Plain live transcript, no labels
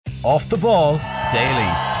Off the Ball Daily.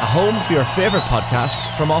 A home for your favourite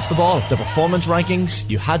podcasts from Off the Ball. The performance rankings,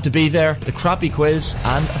 You Had to Be There, the crappy quiz,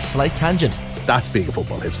 and a slight tangent. That's being a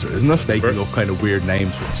football hipster, isn't it? Making up kind of weird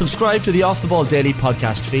names for it. Subscribe to the Off the Ball Daily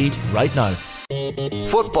podcast feed right now.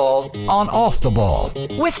 Football on Off the Ball.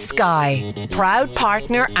 With Sky, proud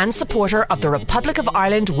partner and supporter of the Republic of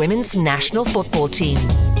Ireland women's national football team.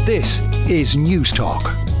 This is News Talk.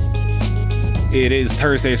 It is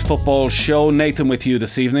Thursday's football show. Nathan with you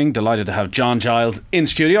this evening. Delighted to have John Giles in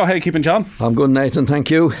studio. How are you keeping, John? I'm good, Nathan, thank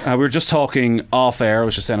you. We were just talking off air. I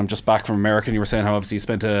was just saying I'm just back from America, and you were saying how obviously you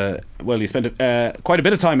spent quite a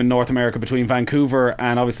bit of time in North America between Vancouver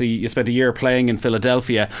and obviously you spent a year playing in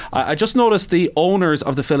Philadelphia. I just noticed the owners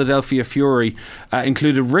of the Philadelphia Fury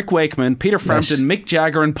included Rick Wakeman, Peter Frampton, Mick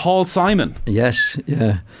Jagger and Paul Simon. Yes,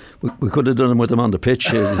 yeah. We could have done them with them on the pitch,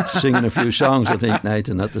 singing a few songs, I think,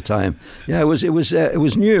 Nathan, at the time. Yeah, it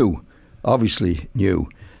was new, obviously new.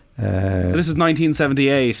 So this is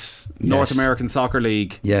 1978, North American Soccer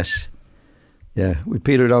League. Yes, yeah, with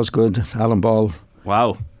Peter Osgood, Alan Ball.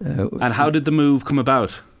 Wow. And how did the move come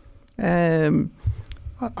about?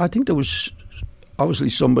 I think there was obviously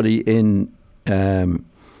somebody in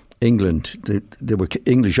England. They were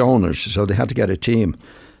English owners, so they had to get a team.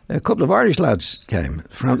 A couple of Irish lads came,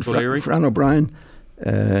 Fran O'Brien,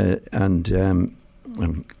 and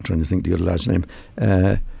I'm trying to think the other lad's name.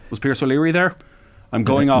 Was Pierce O'Leary there? I'm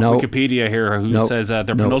going off Wikipedia here, who says their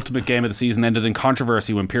penultimate game of the season ended in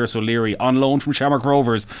controversy when Pierce O'Leary, on loan from Shamrock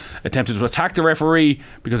Rovers, attempted to attack the referee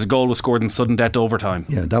because a goal was scored in sudden death overtime.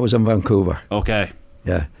 Yeah, that was in Vancouver. Okay.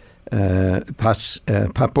 Yeah,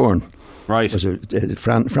 Pat Bourne. Right. Was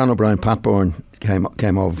Fran O'Brien, Pat Bourne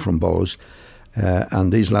came over from Bowes.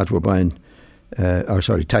 And these lads were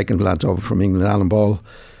taking lads over from England. Alan Ball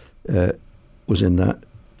was in that.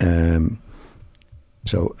 And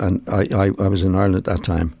I was in Ireland at that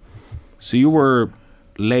time. So you were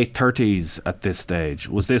late 30s at this stage.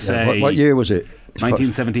 Was this what year was it?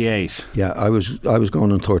 1978. Yeah, I was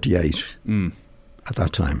going on 38 at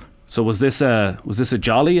that time. So was this a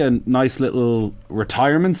jolly, a nice little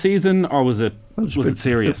retirement season, or was it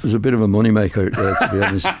serious? It was a bit of a moneymaker, to be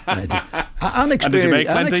honest. An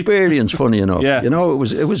experience, funny enough. Yeah. You know, it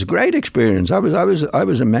was a great experience. I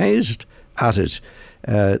was amazed at it,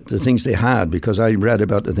 the things they had, because I read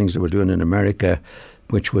about the things they were doing in America,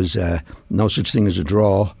 which was no such thing as a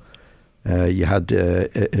draw. You had a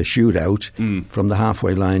shootout from the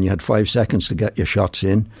halfway line. You had 5 seconds to get your shots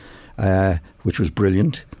in, which was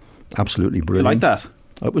brilliant. Absolutely brilliant. You like that?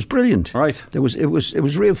 It was brilliant. Right. It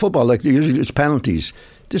was real football. Like usually it's penalties.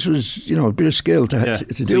 This was, a bit of skill to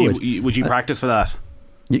do it. Would you practice for that?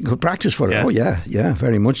 You could practice for it. Oh yeah,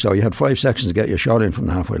 very much so. You had 5 seconds to get your shot in from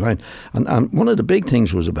the halfway line. And one of the big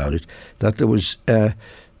things was about it that there was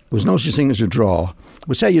no such thing as a draw.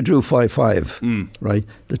 Well, say you drew 5-5, right?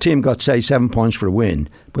 The team got, say, 7 points for a win,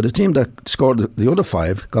 but the team that scored the other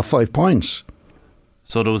 5 got 5 points.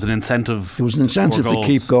 So there was an incentive. There was an incentive to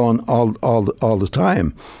keep going all the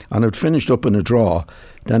time, and it finished up in a draw.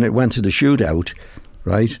 Then it went to the shootout,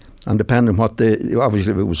 right? And depending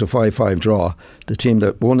obviously if it was a 5-5 draw, the team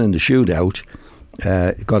that won in the shootout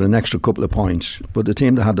got an extra couple of points, but the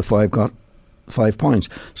team that had the 5 got 5 points.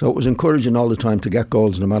 So it was encouraging all the time to get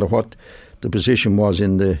goals, no matter what the position was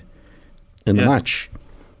in the match.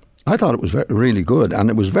 I thought it was really good, and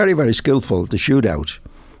it was very, very skillful. The shootout.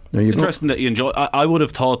 Interesting that you enjoy. I would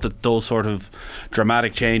have thought that those sort of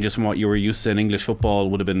dramatic changes from what you were used to in English football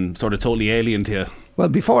would have been sort of totally alien to you. Well,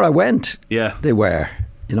 before I went, they were.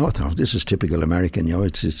 I thought this is typical American.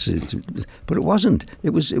 But it wasn't. It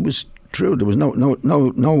was true. There was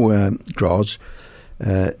no draws.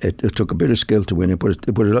 It took a bit of skill to win it,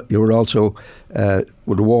 but you were also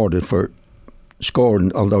rewarded for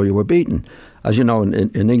scoring, although you were beaten. As you know,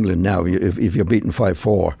 in England now, if you're beaten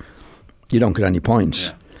 5-4, you don't get any points.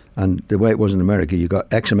 Yeah. And the way it was in America, you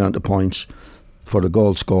got X amount of points for the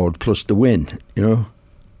goal scored plus the win,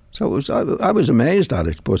 So I was amazed at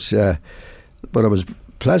it, but I was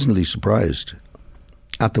pleasantly surprised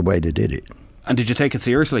at the way they did it. And did you take it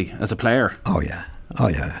seriously as a player? Oh yeah.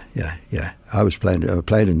 I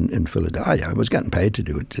played in Philadelphia. I was getting paid to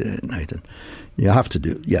do it, Nathan. You have to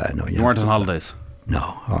do. Yeah, no. You weren't on holidays.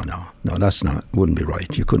 No. Oh no. That's wouldn't be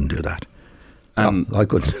right. You couldn't do that. I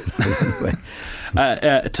couldn't do that anyway.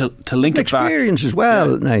 To link it back, experience as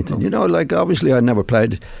well, Nathan. Obviously I never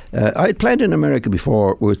played. I had played in America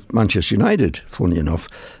before with Manchester United. Funny enough,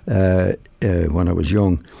 when I was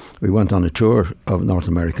young, we went on a tour of North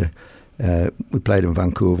America. We played in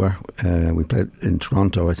Vancouver. We played in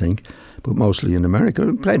Toronto, I think, but mostly in America.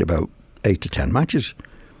 We played about 8 to 10 matches.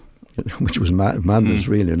 which was madness,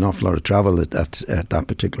 really. An awful lot of travel at that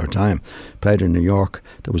particular time. Played in New York.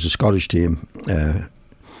 There was a Scottish team.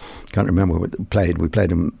 Can't remember what they played. We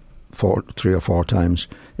played them 3 or 4 times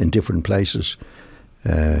in different places.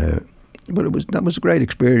 But that was a great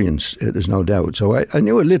experience, there's no doubt. So I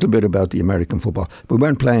knew a little bit about the American football. We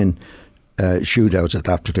weren't playing shootouts at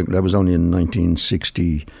that particular. That was only in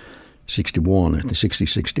 1960, 61, I think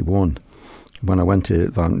 60-61. When I went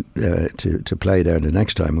to play there the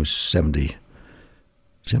next time was 70,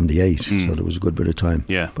 78. So there was a good bit of time.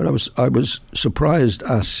 Yeah. But I was surprised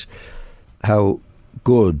at how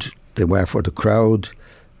good they were for the crowd,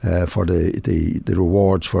 for the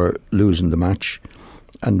rewards for losing the match,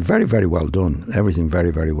 and very, very well done. Everything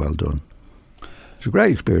very, very well done. It's a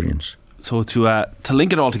great experience. So to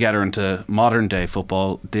link it all together into modern day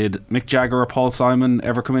football, did Mick Jagger or Paul Simon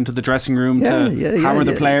ever come into the dressing room to hammer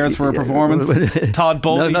the players for a performance? Todd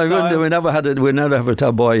Boehly style? We never had a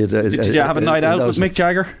Todd Boehly. Did you have a night out with Mick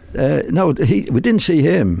Jagger? No, we didn't see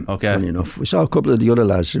him. Okay. Funny enough, we saw a couple of the other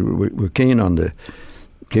lads who were keen on the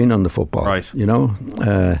football. Right. You know,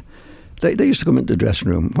 they used to come into the dressing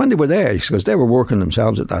room when they were there because they were working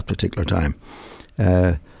themselves at that particular time.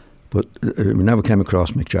 But we never came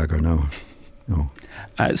across Mick Jagger, no.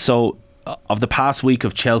 So, of the past week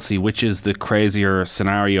of Chelsea, which is the crazier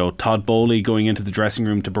scenario? Todd Boehly going into the dressing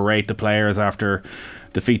room to berate the players after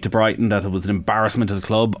defeat to Brighton, that it was an embarrassment to the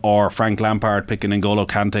club, or Frank Lampard picking N'Golo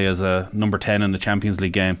Kante as a number 10 in the Champions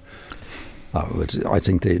League game? I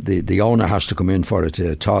think the owner has to come in for it.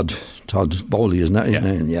 Todd Boehly, isn't it? His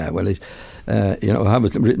name? Yeah. Well, I have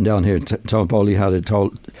it written down here. Todd Boehly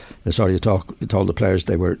told the players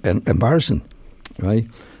they were embarrassing, right?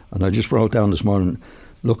 And I just wrote down this morning,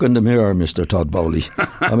 look in the mirror, Mr. Todd Boehly.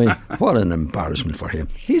 I mean, what an embarrassment for him.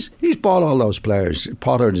 He's bought all those players.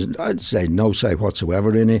 Potter, I'd say no say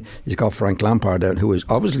whatsoever in it. He's got Frank Lampard out, who has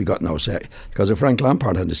obviously got no say, because if Frank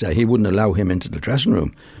Lampard had to say, he wouldn't allow him into the dressing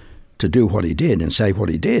room to do what he did and say what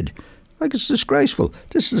he did. Like, it's disgraceful.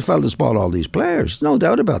 This is the fella that's bought all these players. No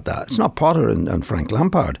doubt about that. It's not Potter and Frank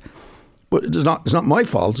Lampard. But it's not my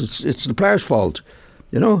fault. It's the players' fault.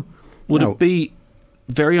 You know? Would it be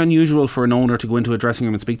very unusual for an owner to go into a dressing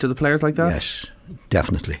room and speak to the players like that? Yes,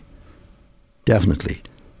 definitely. Definitely.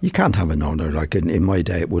 You can't have an owner like in my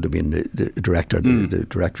day. It would have been the director. The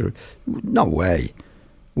director. No way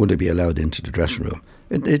would he be allowed into the dressing room.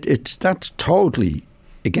 That's totally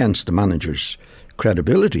against the manager's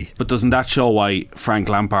credibility. But doesn't that show why Frank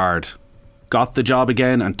Lampard got the job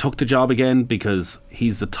again and took the job again? Because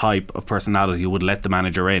he's the type of personality who would let the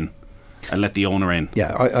manager in and let the owner in.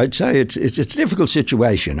 Yeah, I'd say it's a difficult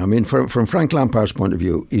situation. I mean, from Frank Lampard's point of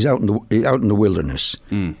view, he's out in the wilderness,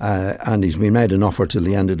 and he's been made an offer till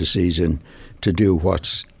the end of the season to do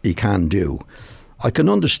what he can do. I can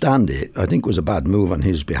understand it. I think it was a bad move on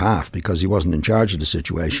his behalf because he wasn't in charge of the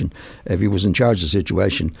situation. If he was in charge of the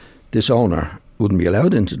situation, this owner wouldn't be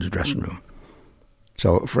allowed into the dressing room.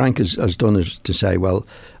 So Frank has done it to say, well,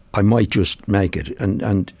 I might just make it. And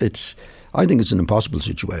I think it's an impossible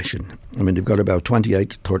situation. I mean, they've got about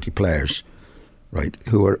 28 to 30 players, right,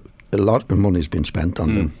 who are, a lot of money's been spent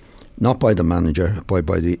on them, not by the manager, by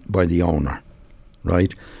the owner,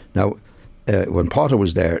 right? Now, when Potter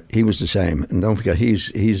was there, he was the same. And don't forget,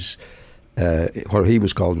 he's what he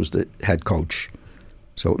was called was the head coach.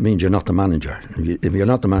 So it means you're not the manager. If you're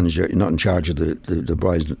not the manager, you're not in charge of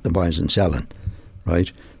the buying and selling,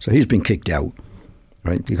 right? So he's been kicked out,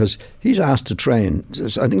 right? Because he's asked to train,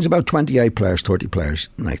 I think it's about 28 players, 30 players,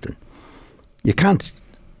 Nathan. You can't,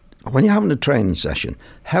 when you're having a training session,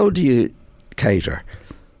 how do you cater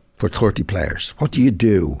for 30 players? What do you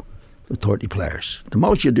do with 30 players? The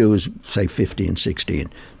most you do is, say, 15, 16.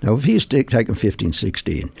 Now, if he's taking 15,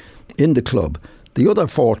 16 in the club, the other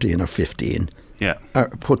 14 or 15 are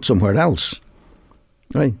put somewhere else,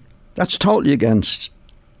 right? That's totally against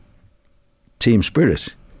team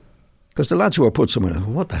spirit. Because the lads who are put somewhere else,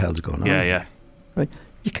 what the hell's going on? Yeah. Right?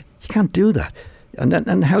 You can't do that.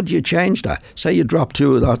 And how do you change that? Say you drop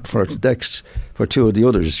two of that for two of the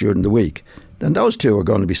others during the week. Then those two are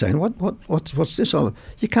going to be saying, what's this all?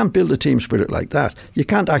 You can't build a team spirit like that. You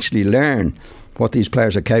can't actually learn what these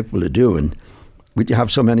players are capable of doing when you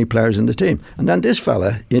have so many players in the team. And then this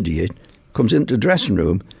fella, idiot, comes into the dressing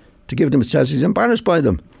room to give them, it says he's embarrassed by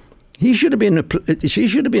them. He should have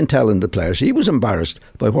been telling the players he was embarrassed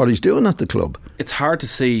by what he's doing at the club. It's hard to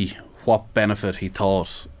see what benefit he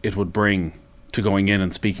thought it would bring to going in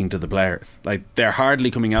and speaking to the players. Like, they're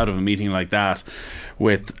hardly coming out of a meeting like that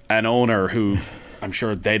with an owner who I'm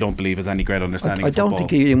sure they don't believe has any great understanding of football. I don't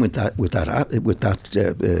think he in with that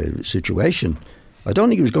situation. I don't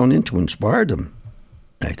think he was going in to inspire them,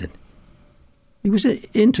 Nathan. He was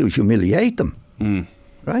in to humiliate them,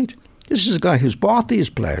 right? This is a guy who's bought these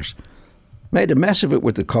players, made a mess of it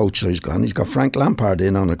with the coach that he's gone. He's got Frank Lampard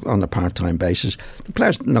in on a part-time basis. The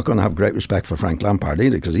players are not going to have great respect for Frank Lampard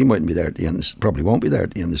either, because he mightn't be there at the end, probably won't be there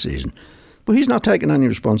at the end of the season. But he's not taking any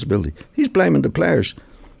responsibility. He's blaming the players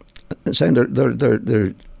and saying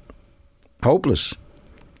they're hopeless.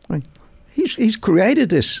 Right? He's created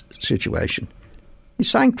this situation.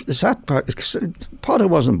 Potter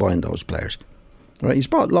wasn't buying those players. Right? He's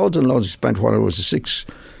bought loads and loads. He spent what it was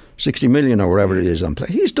 60 million or whatever it is on play.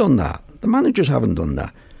 He's done that. The managers haven't done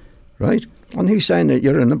that, right? And he's saying that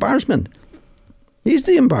you're an embarrassment. He's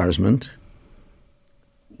the embarrassment.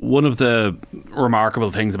 One of the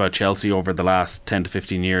remarkable things about Chelsea over the last 10 to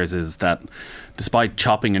 15 years is that despite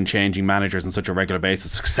chopping and changing managers on such a regular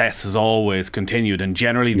basis, success has always continued, and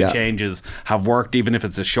generally the changes have worked. Even if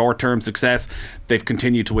it's a short-term success, they've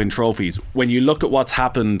continued to win trophies. When you look at what's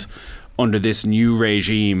happened under this new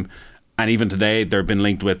regime, and even today they've been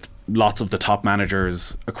linked with lots of the top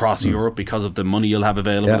managers across Europe because of the money you'll have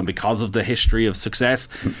available and because of the history of success.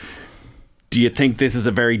 Do you think this is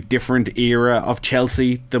a very different era of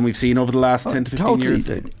Chelsea than we've seen over the last 10 to 15 years?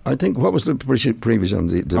 I think, what was the previous one?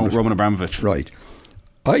 Roman Abramovich. Right.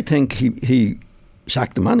 I think he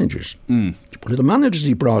sacked the managers. But the managers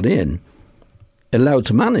he brought in allowed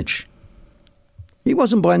to manage. He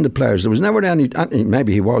wasn't buying the players. There was never any,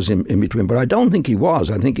 maybe he was in between, but I don't think he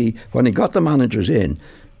was. I think when he got the managers in,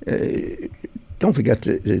 don't forget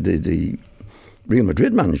the Real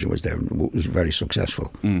Madrid manager was there, was very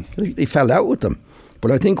successful. He fell out with them.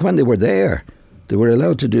 But I think when they were there, they were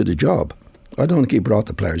allowed to do the job. I don't think he brought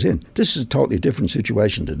the players in. This is a totally different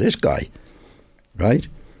situation to this guy, right?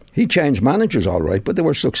 He changed managers all right, but they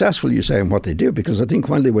were successful, you say, in what they do, because I think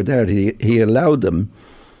when they were there, he allowed them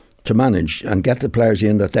to manage and get the players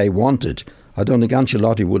in that they wanted. I don't think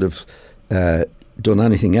Ancelotti would have done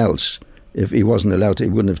anything else if he wasn't allowed to. He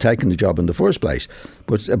wouldn't have taken the job in the first place.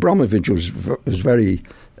 But Abramovich was very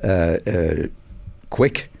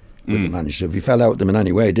quick with the manager. If he fell out with them in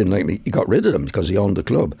any way, he didn't like me. He got rid of them because he owned the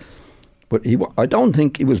club. But I don't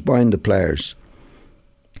think he was buying the players.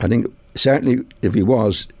 I think certainly if he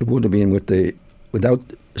was, it would have been without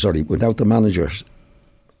the manager's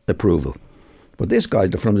approval. But this guy,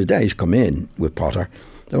 from the day he's come in with Potter,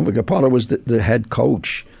 don't forget Potter was the head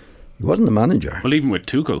coach. He wasn't the manager. Well, even with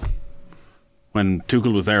Tuchel, when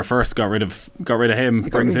Tuchel was there first, got rid of him,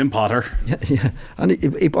 brings in Potter. Yeah. And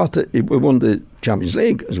he won the Champions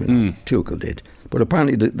League, as we know. Tuchel did. But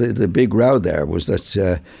apparently the big row there was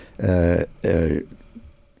that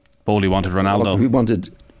Boehly wanted Ronaldo. He wanted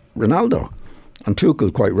Ronaldo. And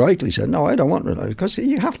Tuchel quite rightly said, no, I don't want Ronaldo, because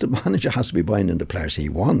the manager has to be buying in the players he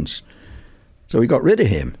wants. So he got rid of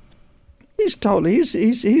him.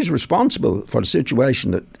 He's responsible for the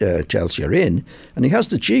situation that Chelsea are in, and he has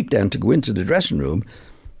the cheek then to go into the dressing room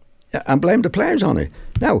and blame the players on it.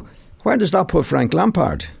 Now, where does that put Frank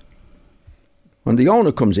Lampard? When the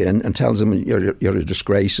owner comes in and tells him you're a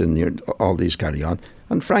disgrace and all these carry on,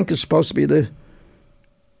 and Frank is supposed to be the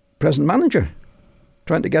present manager,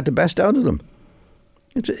 trying to get the best out of them.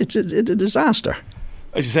 It's a disaster.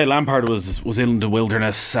 As you say, Lampard was in the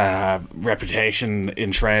wilderness, reputation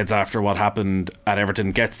in shreds after what happened at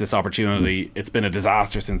Everton, gets this opportunity. It's been a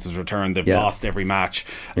disaster since his return. They've lost every match.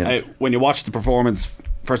 When you watch the performance,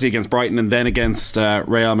 firstly against Brighton and then against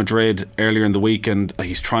Real Madrid earlier in the week, and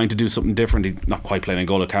he's trying to do something different. He's not quite playing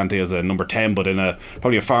N'Golo Kante as a number 10, but in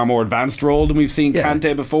probably a far more advanced role than we've seen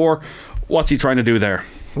Kante before. What's he trying to do there?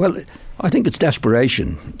 Well, I think it's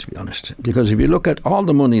desperation, to be honest, because if you look at all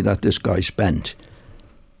the money that this guy spent,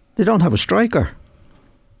 they don't have a striker.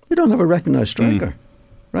 They don't have a recognised striker,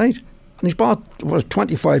 right? And he's bought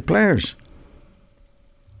 25 players.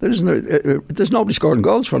 There's nobody scoring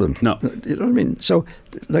goals for them. No, you know what I mean. So,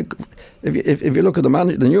 like, if you look at the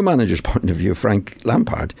new manager's point of view, Frank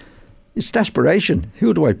Lampard, it's desperation.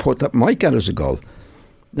 Who do I put that might get us a goal?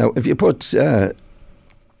 Now, if you put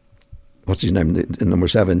what's his name, the number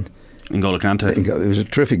 7, N'Golo Kante, he was a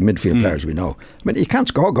terrific midfield player, as we know. I mean, he can't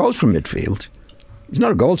score goals from midfield. He's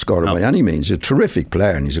not a goal scorer by any means. He's a terrific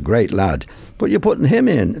player and he's a great lad. But you're putting him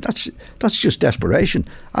in. That's just desperation.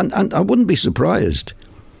 And I wouldn't be surprised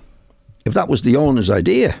if that was the owner's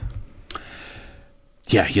idea.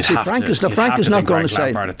 Yeah, Frank is not going to say.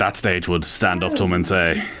 Lampard at that stage would stand up to him and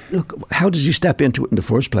say, "Look, how does he step into it in the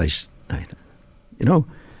first place?" You know,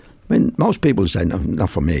 I mean, most people say, "No, not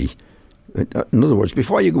for me." In other words,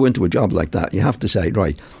 before you go into a job like that, you have to say,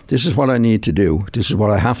 right, this is what I need to do. This is what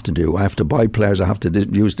I have to do. I have to buy players. I have to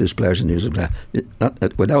use this players and use this player.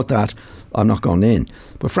 Without that, I'm not going in.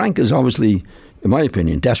 But Frank is obviously, in my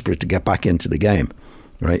opinion, desperate to get back into the game.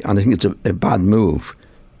 right? And I think it's a bad move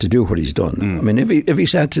to do what he's done. I mean, if he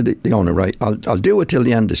said to the owner, right, I'll do it till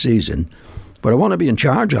the end of the season, but I want to be in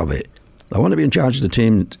charge of it. I want to be in charge of the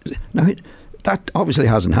team. Now, that obviously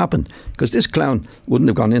hasn't happened, because this clown wouldn't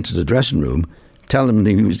have gone into the dressing room, tell them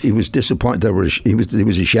he was disappointed, he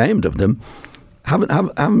was ashamed of them,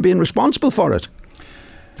 haven't been responsible for it.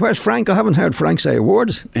 Where's Frank? I haven't heard Frank say a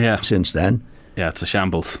word since then. Yeah, it's a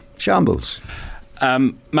shambles.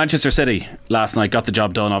 Manchester City last night got the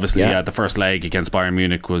job done. Obviously, the first leg against Bayern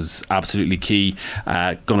Munich was absolutely key.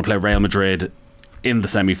 Going to play Real Madrid in the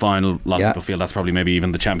semi-final. A lot of people feel that's probably maybe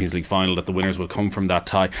even the Champions League final, that the winners will come from that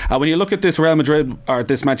tie. When you look at this Real Madrid, or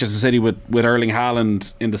this Manchester City with Erling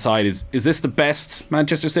Haaland in the side, is this the best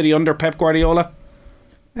Manchester City under Pep Guardiola?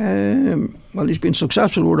 Well, he's been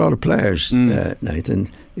successful with all the players, Nathan.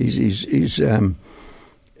 He's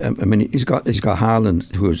I mean, he's got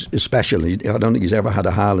Haaland, who is special. I don't think he's ever had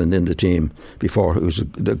a Haaland in the team before, who was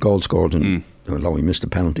the goal scored, and although he missed a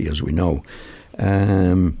penalty, as we know.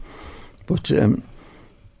 But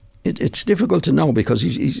it's difficult to know, because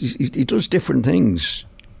he does different things,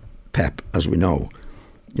 Pep, as we know.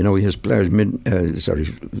 You know, he has players,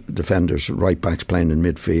 defenders, right backs playing in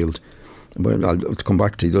midfield. But I'll come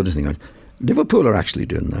back to the other thing. Liverpool are actually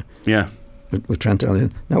doing that. Yeah. With Trent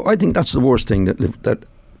Alexander. Now, I think that's the worst thing that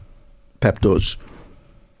Pep does,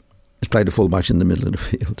 is play the full-backs in the middle of the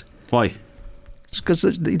field. Why? It's because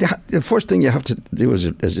the first thing you have to do as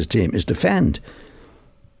a team is defend.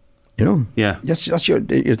 You know? Yeah. That's your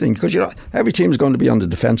thing. Because every team is going to be on the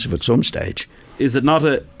defensive at some stage. Is it not,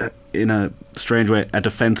 in a strange way, a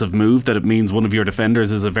defensive move, that it means one of your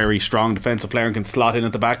defenders is a very strong defensive player and can slot in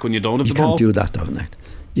at the back when you don't have the ball? You can't do that, though, Nate.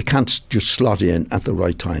 You can't just slot in at the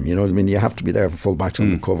right time. You know what I mean? You have to be there for full-backs on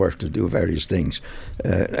the cover to do various things,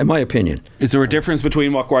 in my opinion. Is there a difference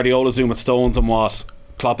between what Guardiola's doing with Stones and what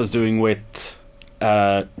Klopp is doing with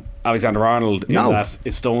Alexander-Arnold? No. In that,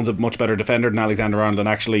 is Stones a much better defender than Alexander-Arnold, and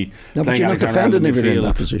actually no, but playing you're not Alexander-Arnold defending in in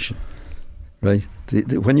that position, right?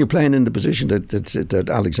 When you're playing in the position that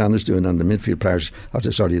Alexander's doing, and the midfield players,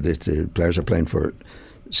 the players are playing for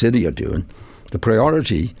City are doing, the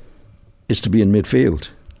priority is to be in midfield.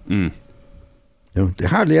 You know, they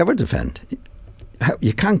hardly ever defend.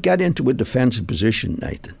 You can't get into a defensive position,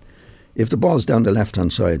 Nathan. If the ball's down the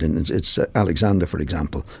left-hand side, and it's Alexander, for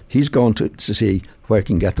example, he's going to see where he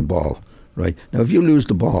can get the ball. Right now, if you lose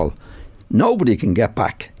the ball, nobody can get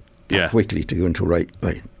back quickly to go into right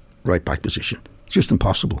back position. It's just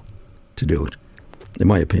impossible to do it, in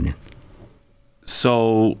my opinion.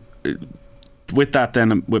 So, with that,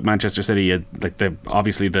 then, with Manchester City,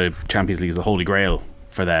 obviously the Champions League is the holy grail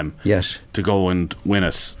for them. Yes. To go and win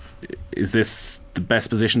it. Is this the best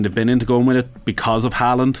position they've been in to go and win it because of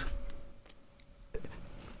Haaland?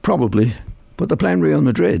 Probably, but they're playing Real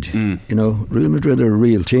Madrid. You know, Real Madrid are a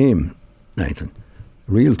real team, Nathan.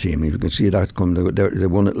 A real team. You can see that come. They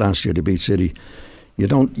won it last year. They beat City. You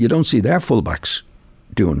don't see their fullbacks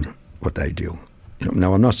doing what they do. You know,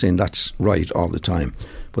 now, I'm not saying that's right all the time,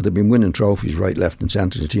 but they've been winning trophies right, left and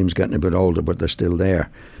centre. The team's getting a bit older, but they're still there.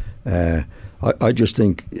 I just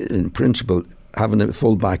think, in principle, having a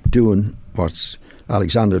full-back doing what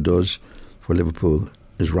Alexander does for Liverpool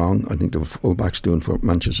is wrong. I think the full-back's doing for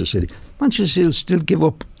Manchester City. Manchester City will still give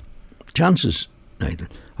up chances, Nathan.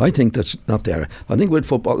 I think that's not there. I think with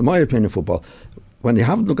football, in my opinion, football, when you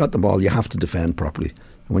haven't got the ball, you have to defend properly.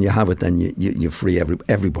 And when you have it, then you free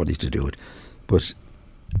everybody to do it. But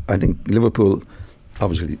I think Liverpool,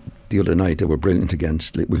 obviously, the other night they were brilliant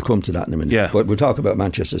against. We'll come to that in a minute. Yeah. But we'll talk about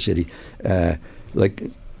Manchester City. Certainly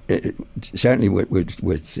with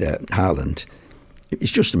Haaland,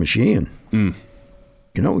 it's just a machine.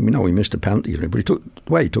 You know, we know he missed a penalty, but he took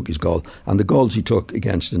the way he took his goal, and the goals he took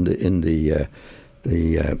against in the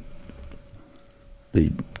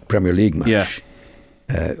Premier League match.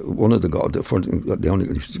 Yeah. One of the goals, the only,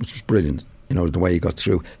 it was brilliant. You know, the way he got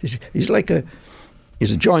through. He's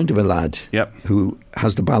a joint of a lad who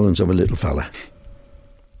has the balance of a little fella,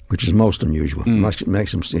 which is most unusual. It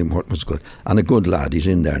makes him seem what was good, and a good lad. He's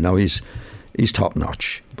in there now. He's top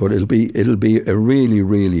notch. But it'll be a really,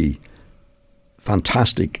 really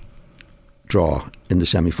fantastic draw in the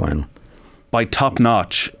semi-final. By top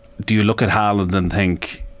notch, do you look at Haaland and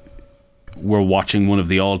think we're watching one of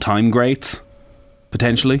the all-time greats,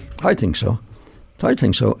 potentially? I think so.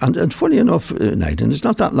 And funny enough, Nathan, it's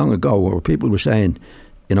not that long ago where people were saying,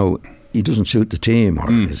 you know, he doesn't suit the team,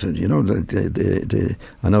 or you know,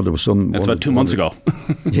 I know there was some. That's about 2 months ago.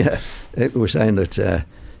 Yeah, they were saying that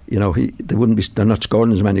you know, they're not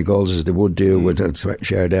scoring as many goals as they would do with it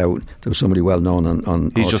shared out. There was somebody well known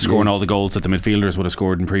on. He's just scoring all the goals that the midfielders would have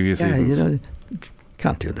scored in previous seasons. You know,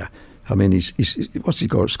 can't do that. I mean, he's what's he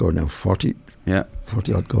scored now? 40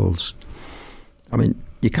 odd goals. I mean,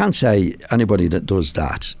 you can't say anybody that does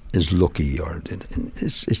that is lucky, or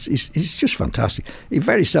it's just fantastic. He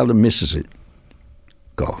very seldom misses it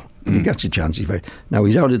goal. And he gets a chance. He's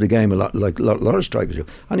out of the game a lot, like a lot of strikers do,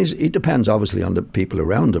 and he depends obviously on the people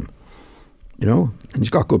around him, and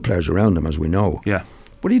he's got good players around him, as we know. Yeah,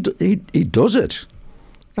 but he does it.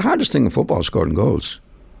 The hardest thing in football is scoring goals.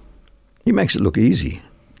 He makes it look easy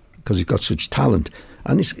because he's got such talent,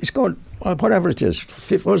 and he's scored whatever it is.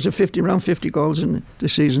 Was it 50 around 50 goals in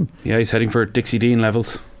this season? Yeah, he's heading for Dixie Dean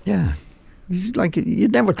levels. Yeah. Like,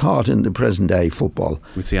 you'd never thought in the present day football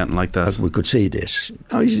we'd see anything like that. We could see this.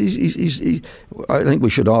 No, I think we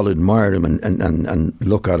should all admire him and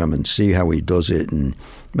look at him and see how he does it, and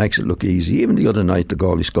makes it look easy. Even the other night, the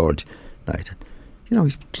goal he scored,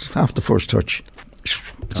 he's after the first touch,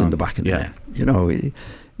 it's in the back of the net.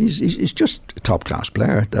 He's just a top class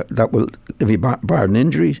player. That will, if he barred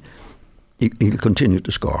injuries, he'll continue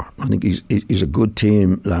to score. I think he's a good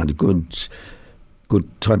team lad, a good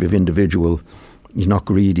type of individual. He's not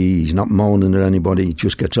greedy, he's not moaning at anybody, he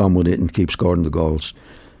just gets on with it and keeps scoring the goals.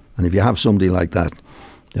 And if you have somebody like that,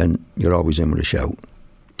 then you're always in with a shout.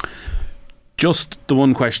 Just the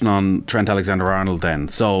one question on Trent Alexander-Arnold then.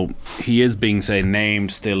 So he is being, say,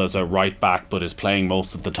 named still as a right back, but is playing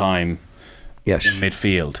most of the time in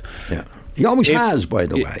midfield. Yeah, he always has, by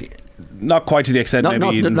the way. Not quite to the extent not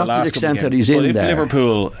to the extent that he's in there.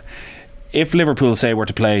 If Liverpool say were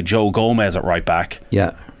to play Joe Gomez at right back,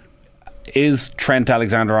 is Trent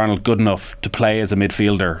Alexander-Arnold good enough to play as a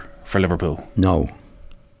midfielder for Liverpool? No.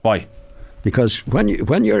 Why? Because when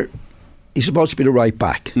you're he's supposed to be the right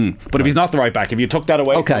back. But if he's not the right back, if you took that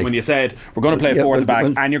away from him when you said we're going to play four at the back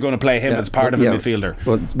and you're going to play him as part of a midfielder,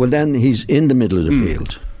 well then he's in the middle of the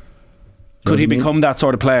field. Could he become that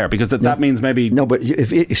sort of player? Because that means maybe... No, but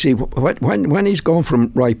if you see, when he's going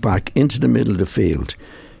from right back into the middle of the field,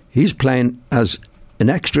 he's playing as an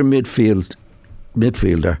extra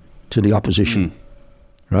midfielder to the opposition,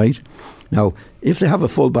 right? Now, if they have a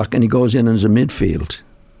full-back and he goes in as a midfielder,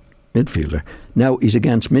 now he's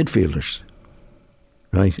against midfielders,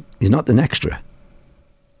 right? He's not an extra.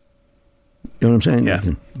 You know what I'm saying? Yeah.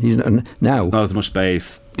 He's not as much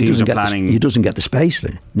space. He doesn't get the space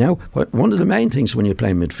then. Now, one of the main things when you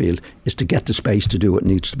play midfield is to get the space to do what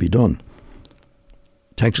needs to be done.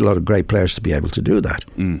 It takes a lot of great players to be able to do that.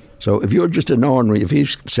 So if you're just an ordinary, if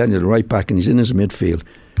he's sending the right back and he's in as a midfield,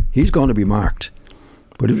 he's going to be marked.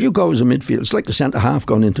 But if you go as a midfield, it's like the centre half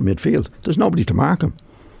going into midfield. There's nobody to mark him.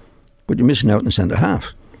 But you're missing out in the centre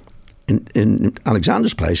half. In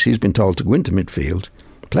Alexander's place, he's been told to go into midfield,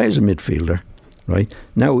 play as a midfielder. Right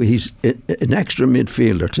now he's an extra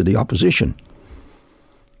midfielder to the opposition,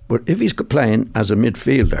 but if he's playing as a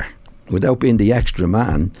midfielder without being the extra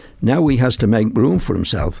man, now he has to make room for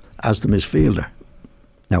himself as the midfielder.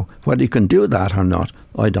 Now whether he can do that or not,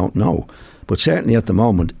 I don't know, but certainly at the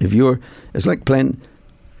moment, it's like playing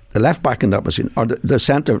the left back in that position or the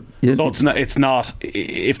centre. So it's not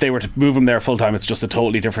if they were to move him there full time, it's just a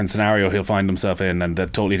totally different scenario he'll find himself in, and a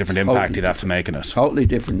totally different impact he'd have to make in it. Totally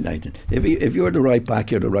different, Nathan. If you're the right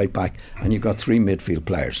back, you're the right back, and you've got three midfield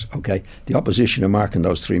players. Okay, the opposition are marking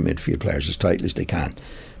those three midfield players as tightly as they can,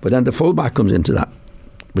 but then the full back comes into that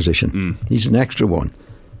position. He's an extra one,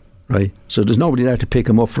 right? So there's nobody there to pick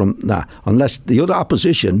him up from that, unless the other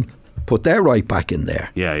opposition put their right back in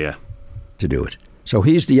there. Yeah. To do it. So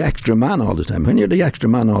he's the extra man all the time. When you're the extra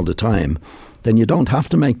man all the time, then you don't have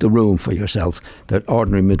to make the room for yourself that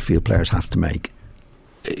ordinary midfield players have to make.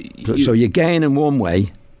 So you gain in one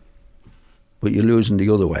way, but you lose in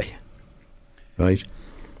the other way, right?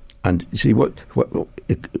 And you see what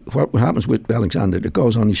happens with Alexander? It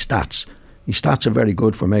goes on his stats. His stats are very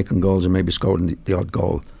good for making goals and maybe scoring the odd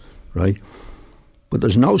goal, right? But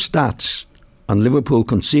there's no stats on Liverpool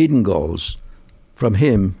conceding goals from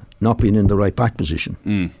him not being in the right back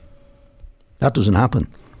position. That doesn't happen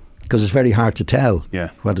because it's very hard to tell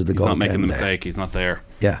whether the goal he's not making the there. mistake. He's not there.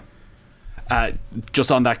 Yeah.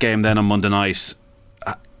 Just on that game then on Monday night,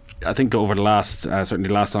 I think over the last certainly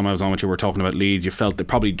the last time I was on with you, we were talking about Leeds. You felt they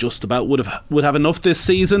probably just about would have enough this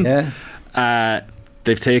season. Yeah.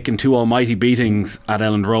 They've taken two almighty beatings at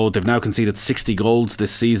Elland Road. They've now conceded 60 goals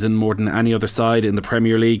this season, more than any other side in the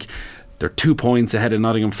Premier League. They're 2 points ahead of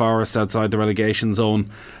Nottingham Forest outside the relegation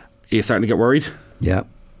zone. Are you starting to get worried? Yeah,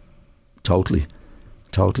 totally.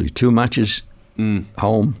 2 matches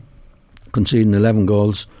home, conceding 11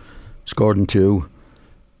 goals, scored in 2.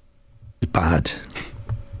 Bad,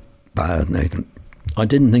 Nathan. I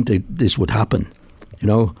didn't think this would happen.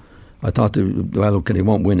 I thought they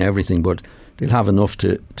won't win everything, but they'll have enough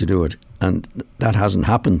to do it, and that hasn't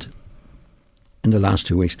happened in the last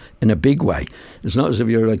 2 weeks in a big way. It's not as if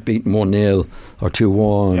you're like beaten 1-0 or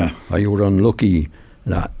 2-1 or you were unlucky.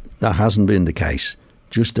 That hasn't been the case.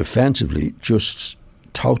 Just defensively, just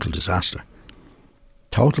total disaster.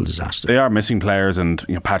 Total disaster. They are missing players, and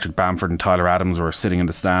Patrick Bamford and Tyler Adams were sitting in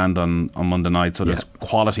the stand on Monday night, so there's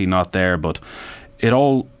quality not there. But it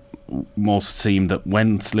almost seemed that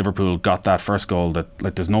once Liverpool got that first goal,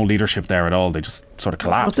 that there's no leadership there at all. They just sort of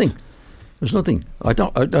collapsed. There's nothing. I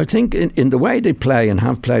think in the way they play and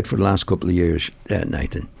have played for the last couple of years,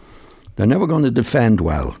 Nathan, they're never going to defend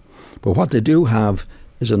well. But what they do have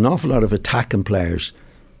is an awful lot of attacking players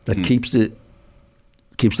that keeps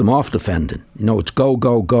them off defending. It's go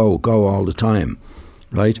all the time,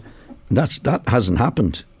 right? And that hasn't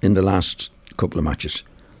happened in the last couple of matches,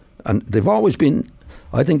 and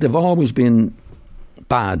I think they've always been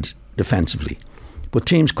bad defensively, but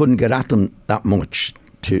teams couldn't get at them that much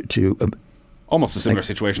to almost a similar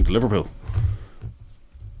situation to Liverpool.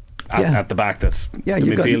 At the back, the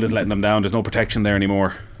midfield is letting them down. There's no protection there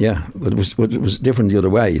anymore. Yeah, but it was different the other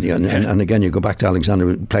way. And again, you go back to Alexander,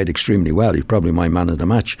 who played extremely well. He's probably my man of the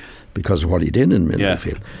match because of what he did in the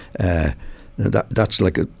midfield. That's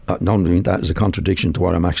like I don't mean that as a contradiction to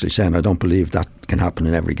what I'm actually saying. I don't believe that can happen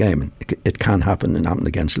in every game. It can happen, and happened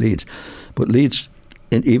against Leeds. But Leeds,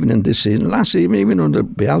 even in this season, last season, even under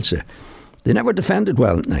Bielsa, they never defended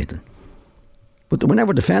well, Nathan. But they were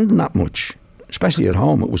never defending that much, especially at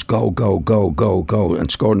home. It was go,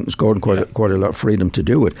 and scored quite a lot of freedom to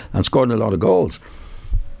do it, and scored a lot of goals.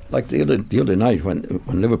 Like the other night when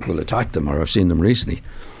Liverpool attacked them, or I've seen them recently,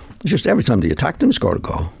 it's just every time they attacked them, scored a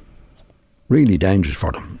goal. Really dangerous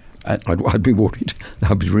for them. I'd be worried.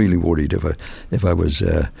 I'd be really worried if I was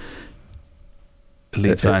a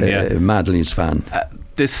Leeds fan, a mad Leeds fan.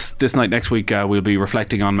 This night next week we'll be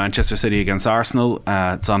reflecting on Manchester City against Arsenal.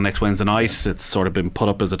 It's on next Wednesday night. It's sort of been put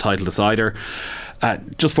up as a title decider.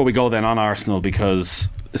 Just before we go then on Arsenal, because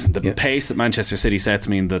the pace that Manchester City sets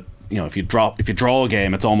mean that if you draw a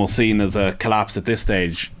game, it's almost seen as a collapse at this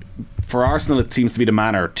stage. For Arsenal, it seems to be the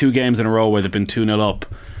manner. 2 games in a row where they've been 2-0 up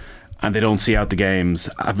and they don't see out the games.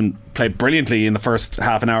 Haven't played brilliantly in the first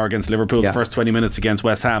half an hour against Liverpool, the first 20 minutes against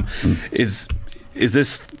West Ham. Is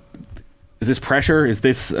this pressure? Is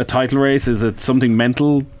this a title race? Is it something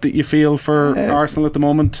mental that you feel for Arsenal at the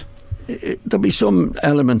moment? There'll be some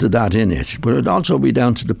element of that in it, but it'd also be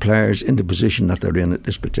down to the players in the position that they're in at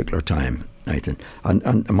this particular time, Nathan.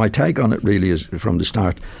 And my take on it really is from the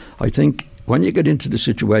start. I think when you get into the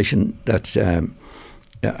situation that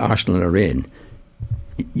Arsenal are in,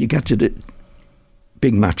 you get to the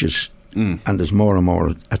big matches and there's more and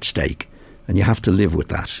more at stake, and you have to live with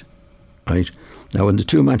that, right? Now, in the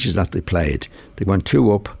 2 matches that they played, they went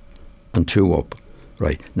 2 up and 2 up,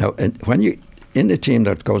 right? Now, when you in the team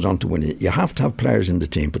that goes on to win it, you have to have players in the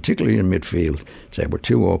team, particularly in midfield, say we're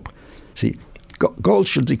 2 up. See, goals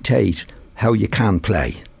should dictate how you can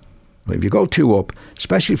play. Right? If you go 2 up,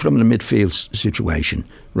 especially from the midfield situation,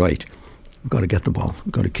 right, we've got to get the ball,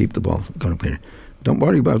 we've got to keep the ball, we've got to win it. Don't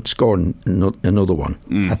worry about scoring another one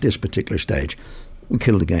at this particular stage. We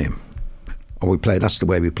kill the game. Or we play, that's the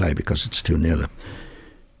way we play because it's 2-0.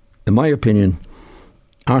 In my opinion,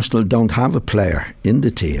 Arsenal don't have a player in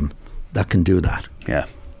the team that can do that. Yeah.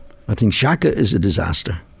 I think Xhaka is a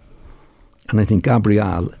disaster. And I think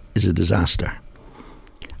Gabriel is a disaster.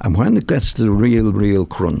 And when it gets to the real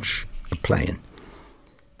crunch of playing,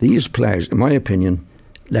 these players, in my opinion,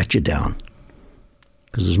 let you down.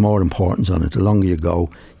 Because there's more importance on it. The longer you go,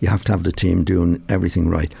 you have to have the team doing everything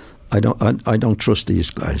right. I don't trust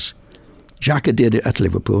these guys. Xhaka did it at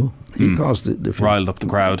Liverpool. He caused the riled up the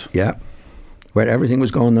crowd. Yeah, where everything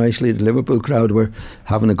was going nicely. The Liverpool crowd were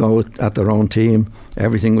having a go at their own team.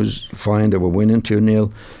 Everything was fine. They were winning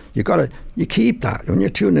 2-0. You keep that when you're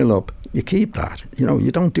 2-0 up. You keep that.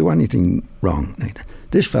 You don't do anything wrong.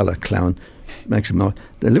 This fella clown makes him out.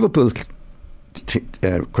 The Liverpool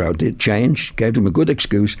crowd did change, gave them a good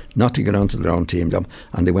excuse not to get onto their own team job,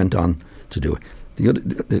 and they went on to do it.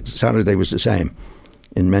 The Saturday was the same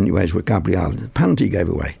in many ways with Gabriel. The penalty gave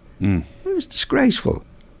away. It was disgraceful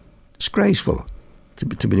to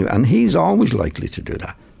be doing, and he's always likely to do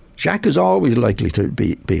that. Xhaka is always likely to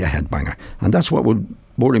be a headbanger, and that's what would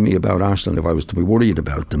worry me about Arsenal if I was to be worried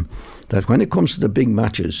about them, that when it comes to the big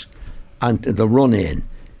matches and the run in,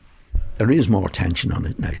 there is more tension on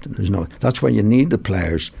it, Nathan. That's where you need the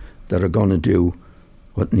players that are going to do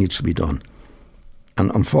what needs to be done.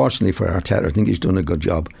 And unfortunately for Arteta, I think he's done a good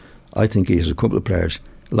job. I think he has a couple of players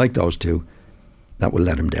like those 2 that will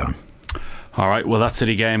let him down. All right, well, that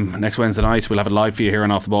City game next Wednesday night. We'll have it live for you here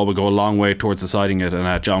on Off the Ball. We'll go a long way towards deciding it,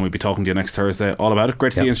 and John, we'll be talking to you next Thursday all about it.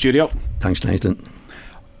 Great to see you in studio. Thanks, Nathan.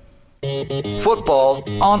 Football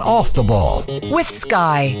on Off the Ball. With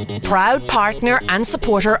Sky, proud partner and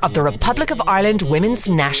supporter of the Republic of Ireland women's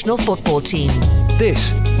national football team.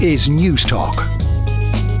 This is News Talk.